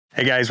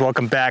Hey guys,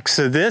 welcome back.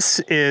 So this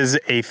is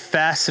a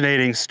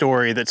fascinating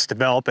story that's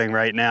developing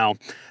right now.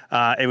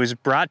 It was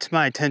brought to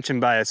my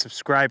attention by a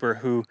subscriber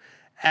who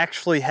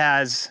actually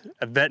has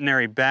a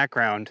veterinary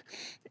background.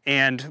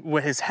 And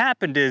what has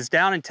happened is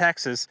down in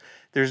Texas,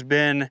 there's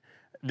been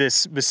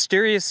this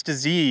mysterious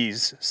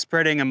disease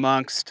spreading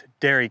amongst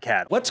dairy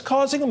cattle. What's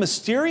causing a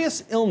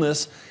mysterious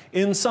illness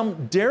in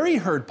some dairy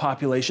herd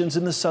populations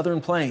in the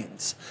southern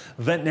plains?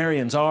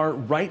 Veterinarians are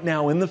right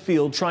now in the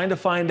field trying to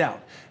find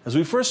out. As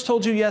we first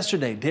told you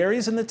yesterday,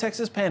 dairies in the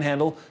Texas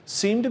Panhandle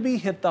seem to be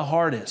hit the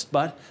hardest,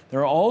 but there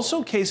are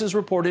also cases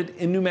reported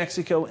in New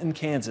Mexico and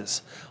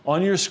Kansas.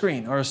 On your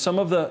screen are some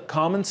of the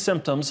common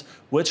symptoms,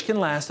 which can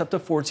last up to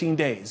 14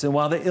 days. And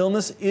while the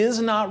illness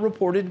is not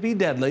reported to be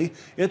deadly,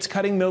 it's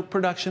cutting milk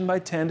production by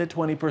 10 to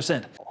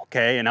 20%.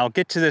 Okay, and I'll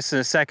get to this in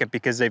a second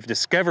because they've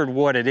discovered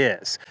what it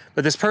is.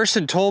 But this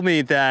person told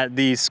me that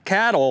these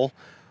cattle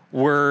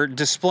were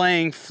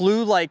displaying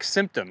flu-like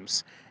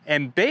symptoms,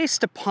 and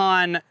based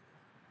upon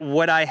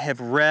what I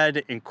have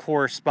read in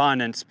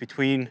correspondence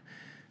between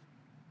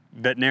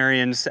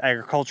veterinarians,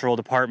 agricultural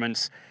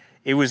departments,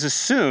 it was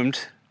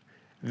assumed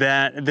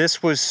that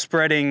this was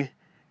spreading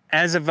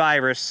as a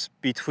virus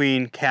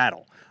between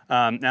cattle.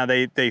 Now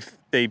they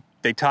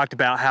talked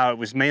about how it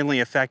was mainly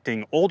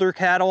affecting older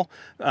cattle,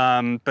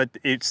 but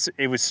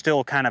it was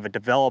still kind of a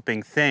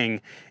developing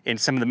thing in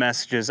some of the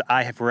messages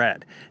I have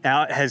read.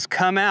 Now it has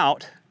come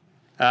out,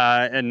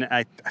 and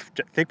I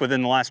think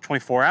within the last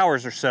 24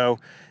 hours or so,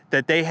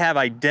 that they have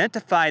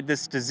identified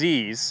this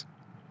disease,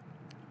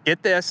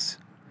 get this,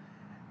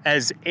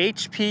 as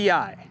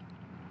HPAI,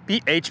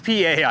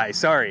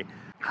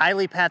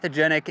 highly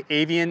pathogenic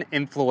avian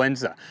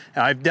influenza.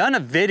 Now I've done a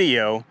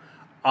video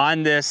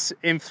on this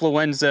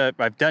influenza.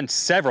 I've done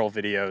several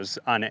videos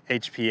on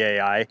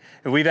HPAI,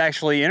 and we've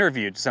actually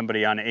interviewed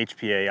somebody on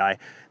HPAI.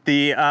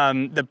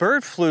 The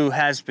bird flu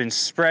has been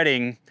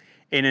spreading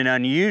in an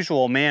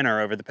unusual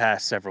manner over the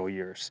past several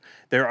years.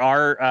 There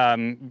are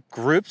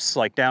groups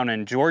like down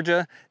in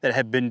Georgia that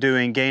have been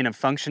doing gain of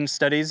function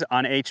studies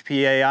on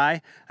HPAI.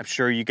 I'm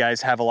sure you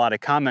guys have a lot of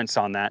comments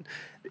on that.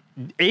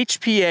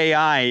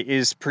 HPAI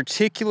is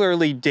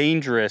particularly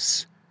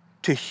dangerous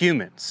to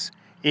humans.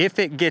 If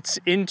it gets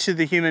into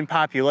the human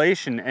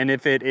population and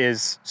if it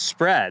is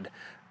spread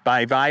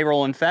by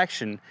viral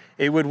infection,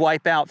 it would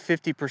wipe out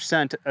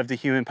 50% of the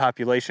human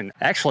population.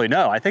 Actually,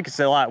 no, I think it's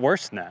a lot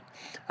worse than that.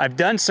 I've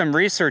done some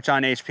research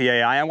on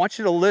HPAI. I want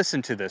you to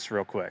listen to this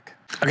real quick.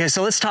 Okay,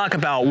 so let's talk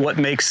about what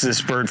makes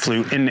this bird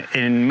flu,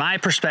 in my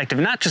perspective,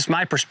 not just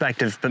my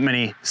perspective, but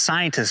many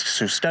scientists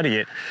who study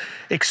it,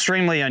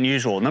 extremely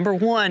unusual. Number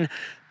one,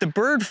 the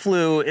bird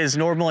flu is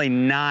normally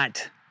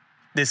not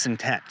this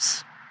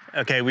intense.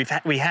 Okay,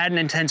 we had an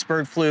intense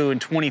bird flu in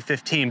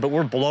 2015, but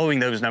we're blowing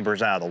those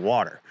numbers out of the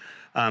water.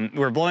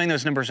 We're blowing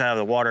those numbers out of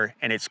the water,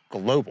 and it's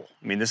global.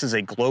 I mean, this is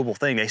a global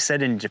thing. They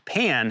said in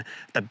Japan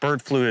that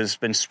bird flu has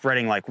been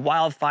spreading like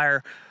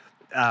wildfire.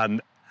 I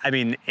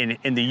mean,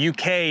 in the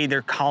UK,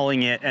 they're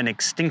calling it an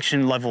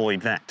extinction level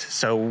event.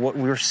 So what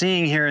we're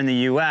seeing here in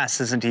the US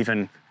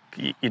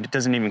it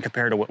doesn't even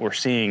compare to what we're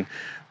seeing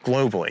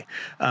globally.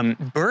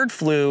 Bird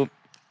flu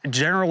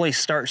generally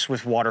starts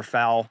with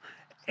waterfowl,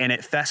 and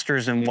it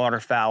festers in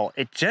waterfowl.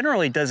 It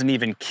generally doesn't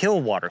even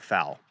kill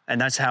waterfowl, and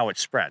that's how it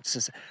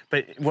spreads.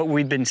 But what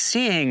we've been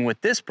seeing with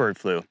this bird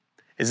flu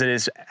is that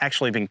it's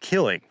actually been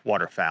killing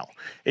waterfowl.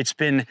 It's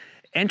been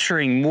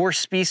entering more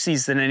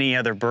species than any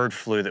other bird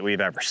flu that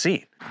we've ever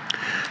seen.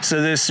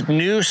 So this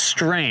new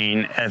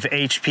strain of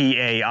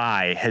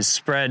HPAI has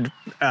spread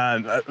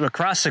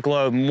across the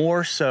globe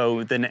more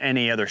so than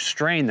any other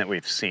strain that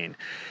we've seen.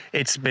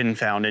 It's been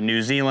found in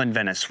New Zealand,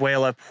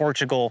 Venezuela,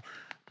 Portugal,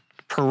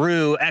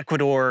 Peru,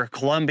 Ecuador,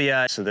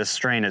 Colombia. So this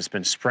strain has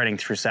been spreading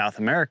through South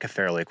America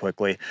fairly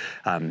quickly.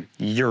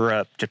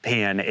 Europe,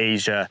 Japan,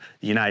 Asia,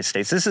 the United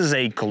States. This is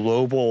a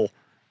global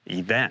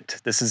event.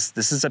 This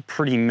is a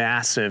pretty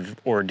massive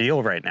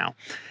ordeal right now.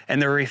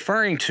 And they're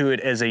referring to it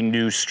as a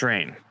new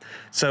strain.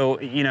 So,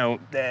 you know,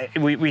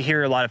 we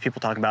hear a lot of people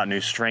talk about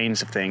new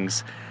strains of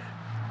things.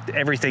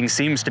 Everything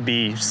seems to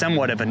be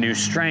somewhat of a new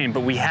strain,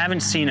 but we haven't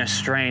seen a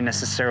strain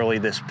necessarily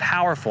this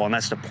powerful, and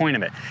that's the point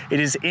of it.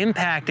 It is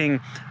impacting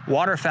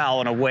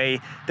waterfowl in a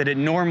way that it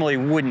normally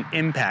wouldn't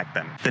impact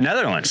them. The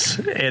Netherlands,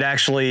 it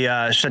actually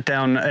shut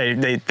down,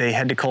 they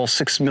had to cull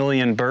 6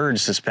 million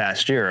birds this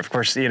past year. Of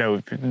course, you know,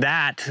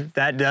 that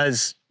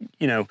does,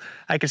 you know,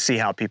 I could see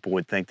how people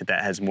would think that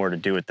that has more to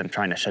do with them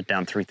trying to shut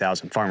down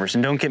 3,000 farmers.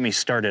 And don't get me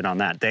started on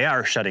that. They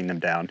are shutting them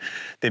down.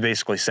 They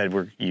basically said,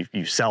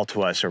 you sell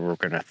to us or we're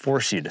going to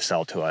force you to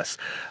sell to us.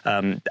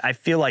 I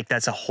feel like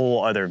that's a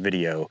whole other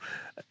video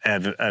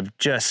of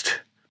just,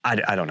 I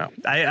don't know.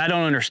 I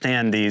don't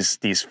understand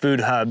these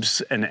food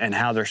hubs and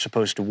how they're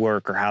supposed to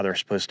work or how they're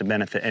supposed to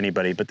benefit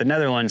anybody. But the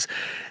Netherlands,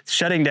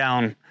 shutting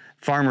down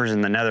farmers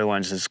in the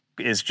Netherlands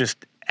is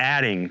just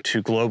adding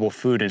to global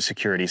food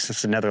insecurity,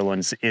 since the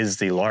Netherlands is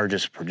the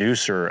largest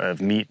producer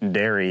of meat and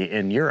dairy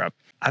in Europe.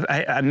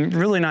 I'm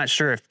really not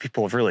sure if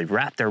people have really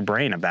wrapped their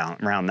brain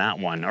around that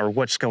one or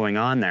what's going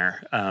on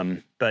there.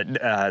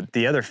 But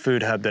the other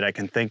food hub that I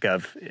can think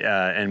of,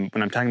 and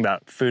when I'm talking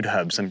about food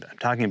hubs, I'm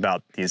talking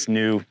about these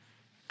new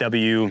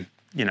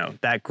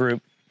that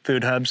group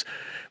food hubs,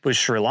 was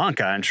Sri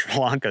Lanka. And Sri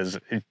Lanka's,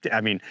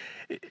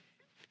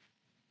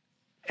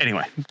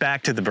 anyway,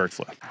 back to the bird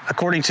flu.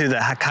 According to the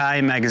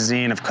Hakai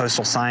magazine of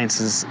Coastal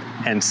Sciences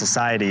and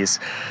Societies,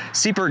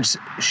 seabirds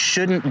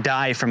shouldn't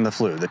die from the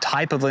flu. The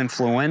type of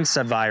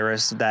influenza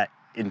virus that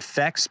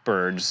infects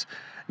birds,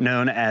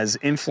 known as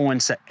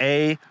influenza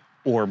A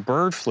or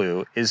bird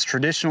flu, is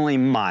traditionally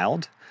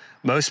mild.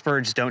 Most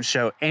birds don't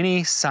show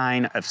any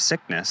sign of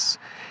sickness.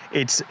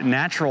 Its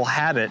natural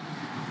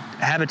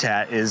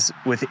habitat is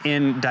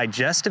within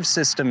digestive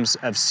systems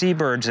of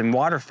seabirds and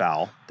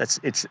waterfowl. That's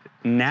its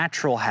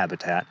natural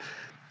habitat,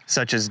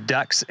 such as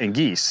ducks and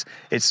geese.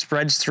 It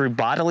spreads through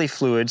bodily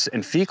fluids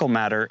and fecal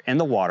matter in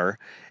the water.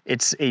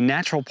 It's a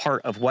natural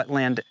part of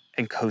wetland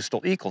and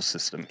coastal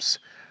ecosystems.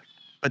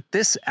 But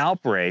this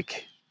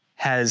outbreak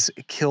has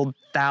killed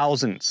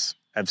thousands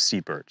of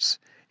seabirds.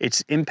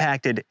 It's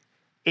impacted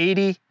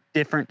 80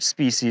 different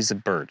species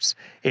of birds.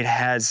 It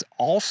has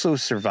also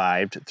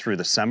survived through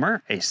the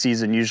summer, a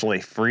season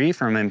usually free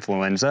from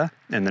influenza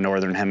in the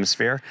Northern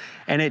Hemisphere,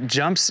 and it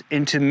jumps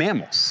into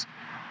mammals,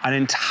 an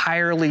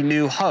entirely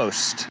new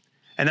host.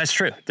 And that's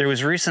true. There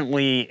was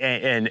recently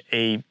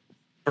a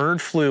bird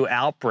flu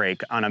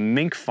outbreak on a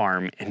mink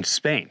farm in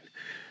Spain.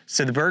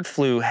 So the bird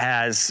flu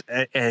has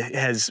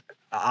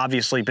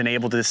obviously been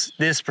able to,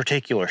 this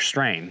particular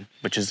strain,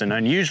 which is an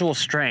unusual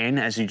strain,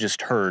 as you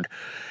just heard,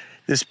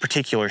 this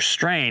particular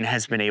strain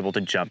has been able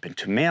to jump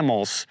into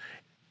mammals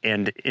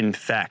and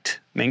infect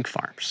mink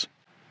farms.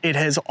 It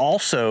has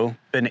also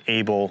been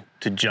able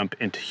to jump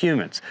into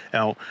humans.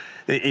 Now,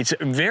 it's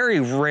very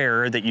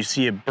rare that you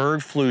see a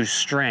bird flu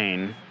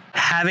strain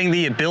having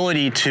the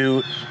ability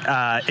to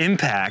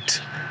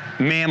impact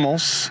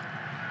mammals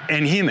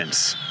and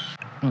humans.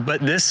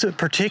 But this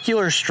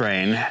particular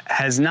strain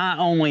has not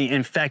only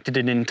infected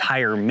an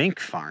entire mink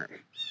farm,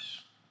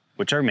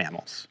 which are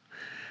mammals,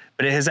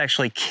 but it has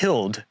actually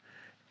killed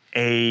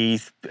a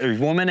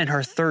woman in her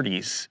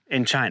 30s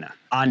in China.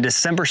 On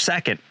December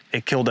 2nd,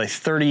 it killed a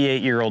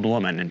 38-year-old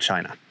woman in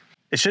China.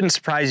 It shouldn't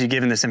surprise you,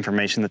 given this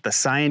information, that the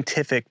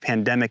Scientific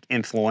Pandemic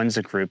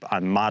Influenza Group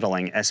on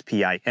Modeling,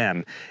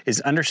 SPIM,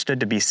 is understood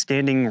to be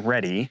standing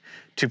ready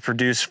to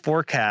produce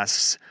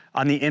forecasts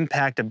on the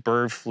impact of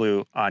bird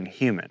flu on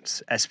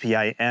humans.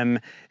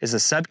 SPIM is a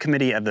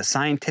subcommittee of the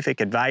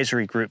Scientific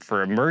Advisory Group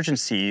for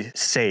Emergency,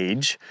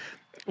 SAGE,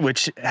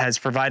 which has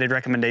provided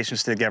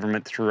recommendations to the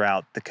government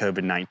throughout the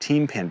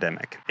COVID-19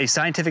 pandemic. A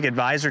scientific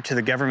advisor to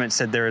the government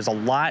said there is a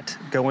lot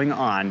going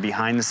on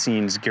behind the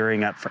scenes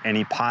gearing up for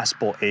any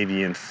possible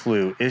avian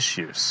flu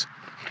issues.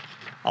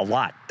 A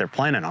lot. They're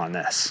planning on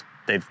this.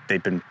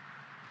 The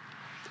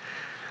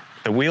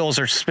wheels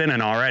are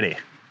spinning already.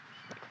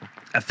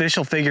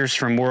 Official figures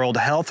from World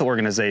Health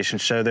Organization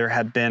show there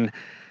have been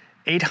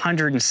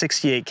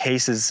 868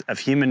 cases of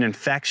human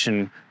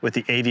infection with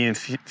the avian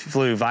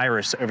flu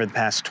virus over the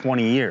past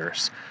 20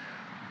 years.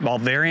 While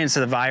variants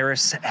of the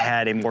virus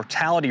had a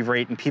mortality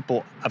rate in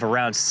people of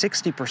around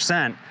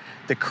 60%,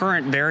 the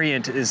current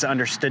variant is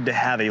understood to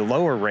have a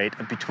lower rate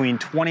of between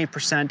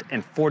 20%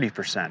 and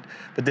 40%.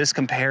 But this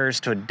compares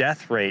to a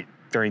death rate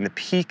during the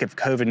peak of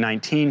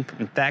COVID-19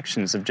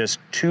 infections of just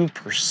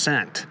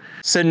 2%.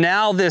 So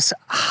now this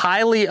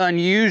highly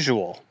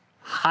unusual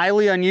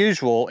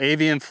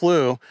avian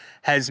flu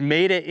has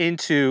made it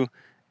into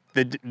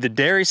the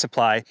dairy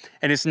supply,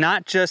 and it's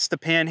not just the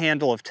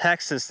panhandle of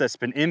Texas that's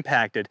been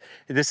impacted.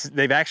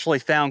 They've actually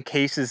found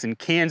cases in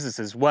Kansas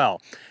as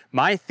well.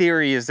 My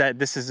theory is that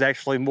this is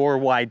actually more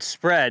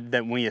widespread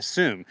than we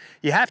assume.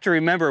 You have to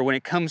remember, when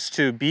it comes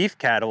to beef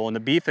cattle and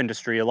the beef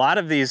industry, a lot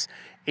of these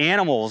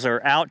animals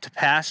are out to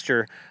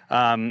pasture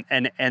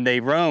and they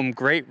roam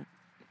great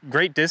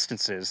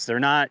distances. They're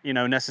not,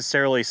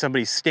 necessarily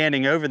somebody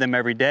standing over them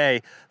every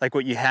day like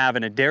what you have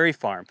in a dairy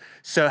farm.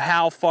 So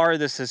how far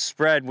this has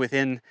spread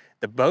within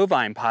the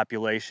bovine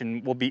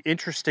population will be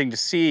interesting to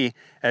see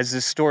as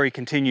this story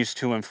continues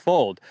to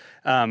unfold.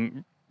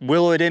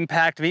 Will it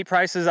impact meat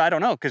prices? I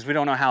don't know, because we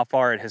don't know how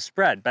far it has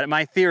spread. But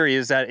my theory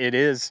is that it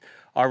is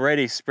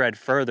already spread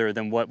further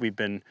than what we've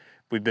been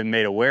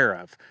made aware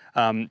of.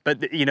 But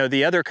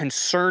the other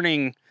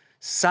concerning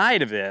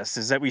side of this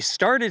is that we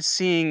started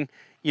seeing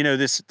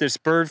this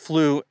bird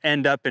flu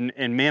end up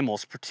in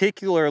mammals,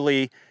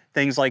 particularly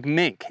things like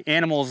mink,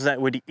 animals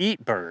that would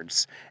eat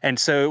birds. And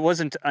so it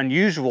wasn't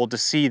unusual to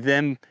see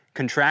them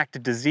contract a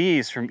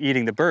disease from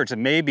eating the birds.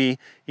 And maybe,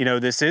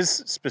 this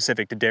is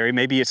specific to dairy.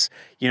 Maybe it's,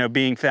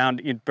 being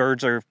found,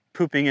 birds are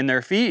pooping in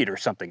their feed or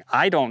something.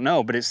 I don't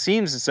know, but it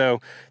seems as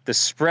though the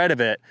spread of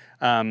it,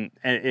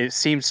 it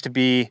seems to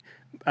be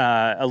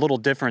a little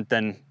different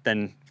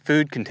than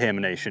food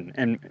contamination,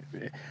 and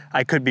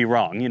I could be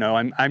wrong.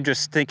 I'm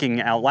just thinking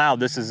out loud.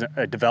 This is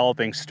a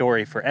developing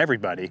story for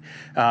everybody,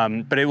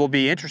 but it will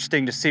be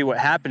interesting to see what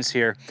happens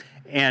here.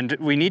 And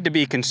we need to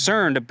be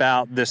concerned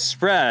about the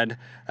spread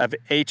of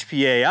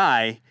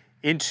HPAI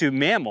into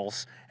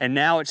mammals, and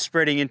now it's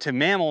spreading into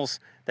mammals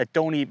that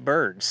don't eat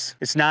birds.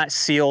 It's not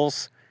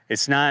seals,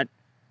 it's not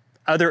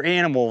other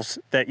animals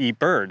that eat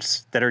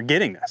birds that are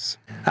getting this.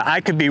 I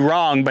could be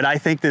wrong, but I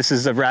think this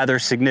is a rather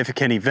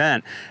significant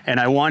event, and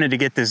I wanted to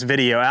get this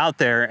video out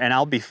there, and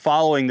I'll be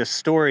following the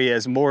story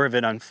as more of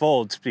it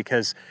unfolds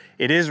because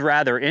it is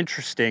rather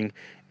interesting,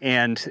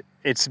 and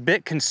it's a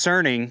bit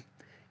concerning,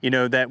 you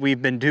know, that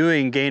we've been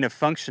doing gain of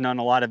function on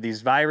a lot of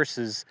these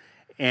viruses,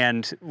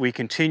 and we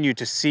continue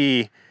to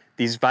see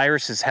these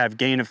viruses have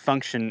gain of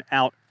function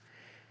out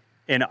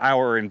in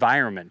our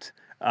environment.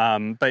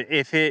 But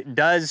if it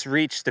does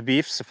reach the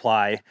beef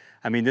supply,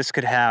 I mean, this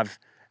could have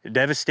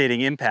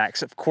devastating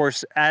impacts. Of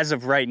course, as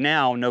of right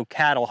now, no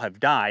cattle have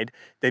died.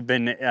 They've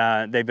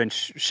been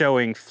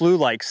showing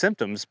flu-like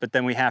symptoms, but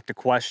then we have to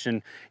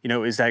question, you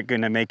know, is that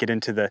going to make it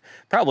into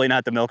probably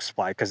not the milk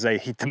supply, because they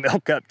heat the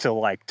milk up to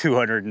like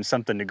 200 and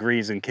something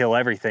degrees and kill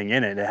everything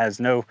in it. It has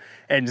no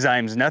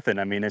enzymes, nothing.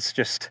 I mean, it's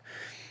just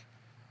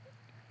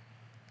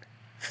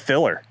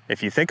filler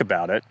if you think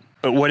about it.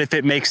 But what if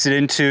it makes it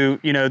into,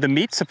 you know, the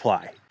meat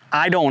supply?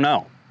 I don't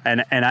know.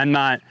 And I'm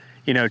not,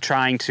 you know,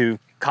 trying to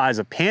cause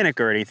a panic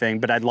or anything,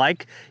 but I'd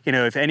like, you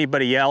know, if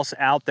anybody else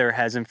out there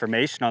has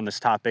information on this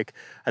topic,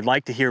 I'd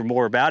like to hear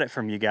more about it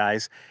from you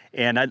guys.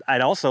 And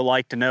I'd also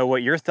like to know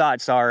what your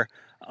thoughts are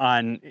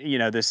on, you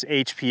know, this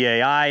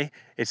HPAI.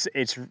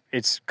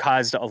 It's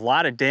caused a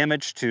lot of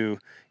damage to,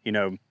 you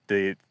know,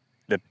 the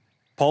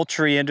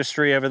poultry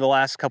industry over the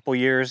last couple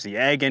years, the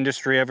egg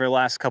industry over the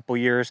last couple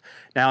years.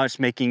 Now it's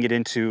making it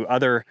into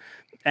other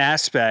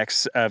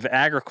aspects of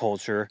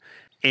agriculture,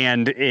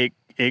 and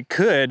it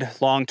could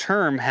long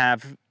term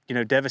have, you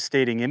know,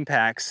 devastating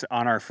impacts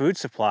on our food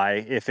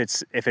supply if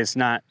it's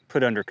not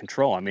put under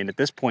control. I mean, at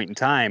this point in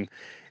time,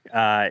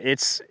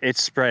 it's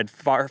spread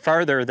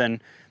farther than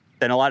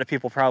a lot of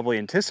people probably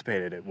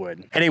anticipated it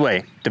would.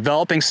 Anyway,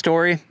 developing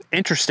story,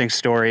 interesting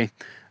story.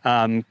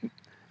 Let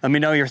me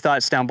know your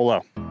thoughts down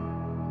below.